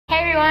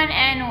everyone,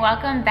 and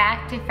welcome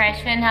back to Fresh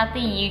Fit and Healthy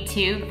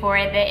YouTube for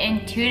the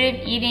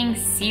Intuitive Eating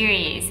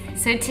series.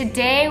 So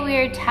today we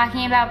are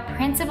talking about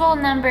principle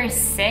number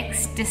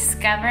 6,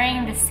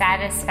 discovering the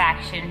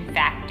satisfaction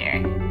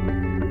factor.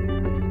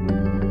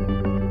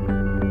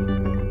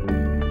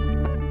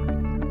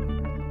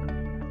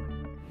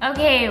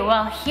 Okay,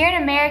 well, here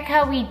in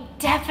America, we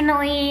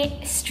definitely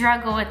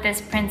struggle with this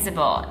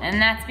principle,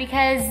 and that's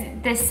because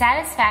the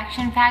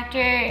satisfaction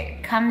factor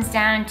comes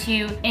down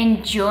to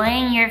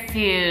enjoying your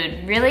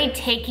food, really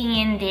taking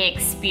in the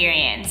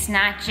experience,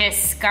 not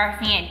just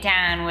scarfing it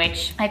down,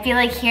 which I feel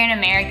like here in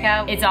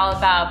America, it's all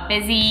about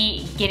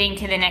busy, getting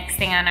to the next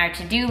thing on our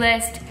to-do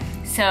list.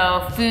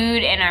 So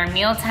food and our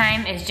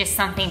mealtime is just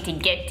something to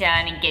get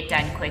done and get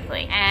done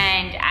quickly.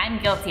 And I'm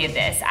guilty of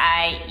this.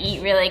 I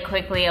eat really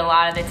quickly a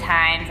lot of the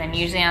times. I'm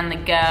usually on the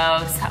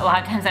go. So a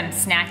lot of times I'm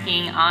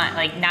snacking on,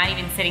 like not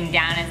even sitting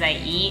down as I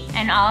eat.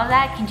 And all of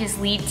that can just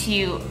lead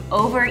to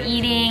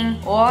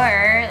overeating or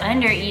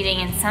undereating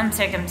in some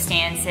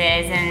circumstances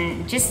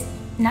and just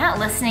not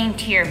listening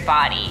to your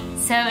body.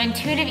 So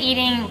intuitive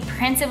eating,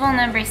 principle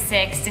number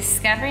 6,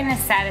 discovering the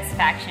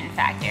satisfaction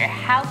factor.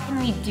 How can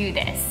we do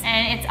this?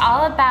 And it's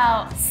all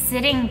about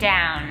sitting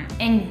down,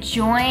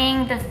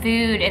 enjoying the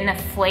food and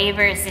the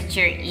flavors that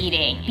you're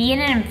eating. Be in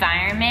an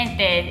environment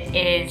that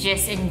is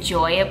just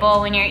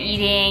enjoyable when you're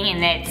eating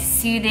and that's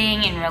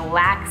soothing and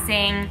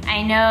relaxing.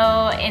 I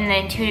know in the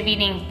intuitive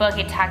eating book,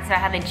 it talks about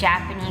how the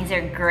Japanese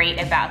are great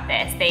about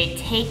this. They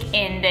take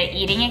in the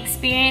eating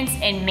experience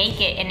and make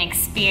it an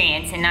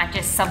experience and not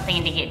just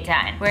something to get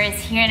done. Whereas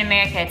here in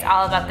America, it's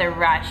all about the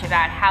rush,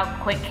 about how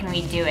quick can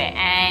we do it.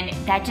 And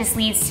that just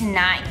leads to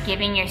not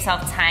giving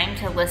yourself time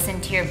to listen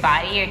to your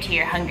body or to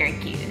your hunger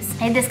cues.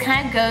 And this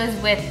kind of goes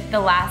with the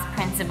last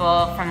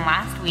principle from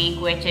last week,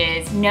 which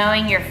is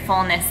knowing your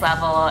fullness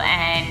level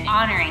and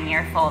honoring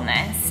your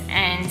fullness.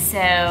 And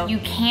so you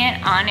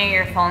can't honor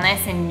your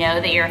fullness and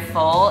know that you're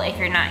full if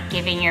you're not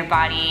giving your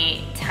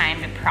body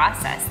time to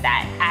process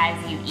that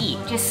as you eat.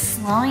 Just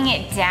slowing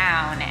it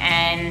down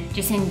and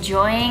just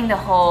enjoying the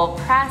whole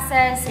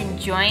process,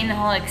 enjoying the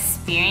whole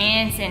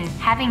experience, and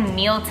having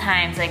meal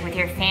times like with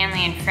your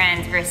family and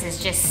friends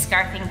versus just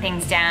scarfing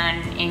things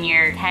down in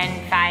your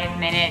 5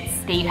 minutes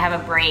that you have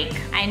a break.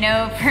 I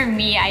know for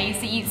me, I used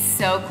to eat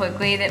so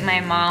quickly that my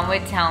mom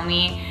would tell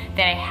me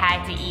that I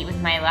had to eat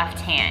with my left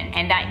hand,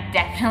 and that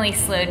definitely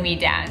slowed me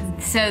down.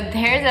 So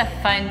there's a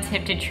fun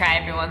tip to try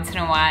every once in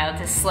a while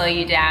to slow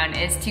you down,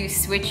 is to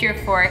switch your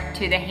fork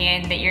to the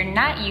hand that you're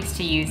not used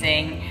to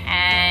using.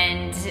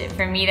 And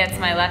for me, that's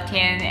my left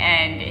hand,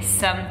 and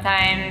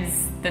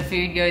sometimes the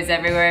food goes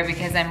everywhere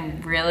because I'm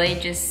really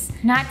just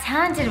not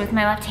talented with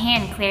my left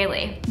hand,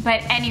 clearly.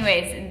 But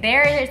anyways,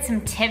 there are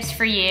some tips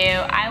for you.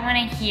 I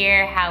wanna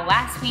hear how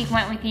last week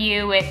went with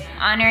you with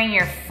honoring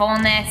your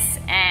fullness,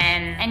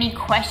 and any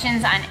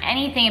questions on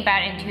anything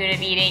about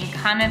intuitive eating,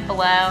 comment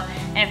below.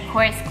 And of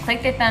course,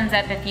 click the thumbs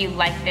up if you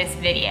like this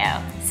video.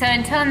 So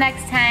until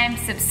next time,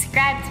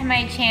 subscribe to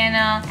my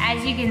channel.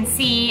 As you can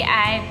see,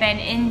 I've been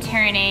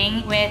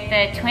interning with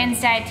the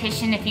Twins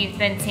Dietitian, if you've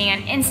been seeing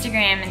on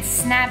Instagram and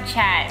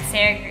Snapchat,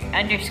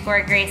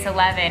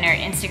 Sarah_Grace11, or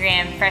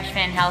Instagram Fresh Fit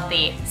and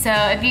Healthy. So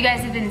if you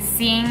guys have been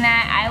seeing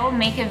that, I will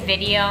make a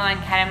video on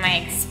kind of my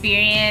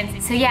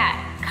experience. So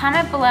yeah,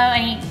 comment below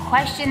any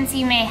questions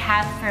you may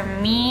have for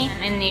me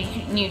in the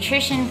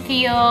nutrition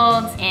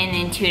field, in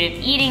the intuitive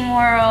eating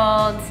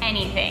world,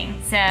 anything.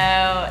 So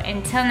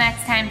until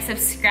next time,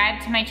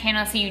 subscribe to my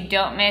channel so you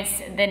don't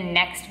miss the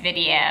next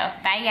video.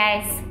 Bye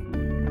guys.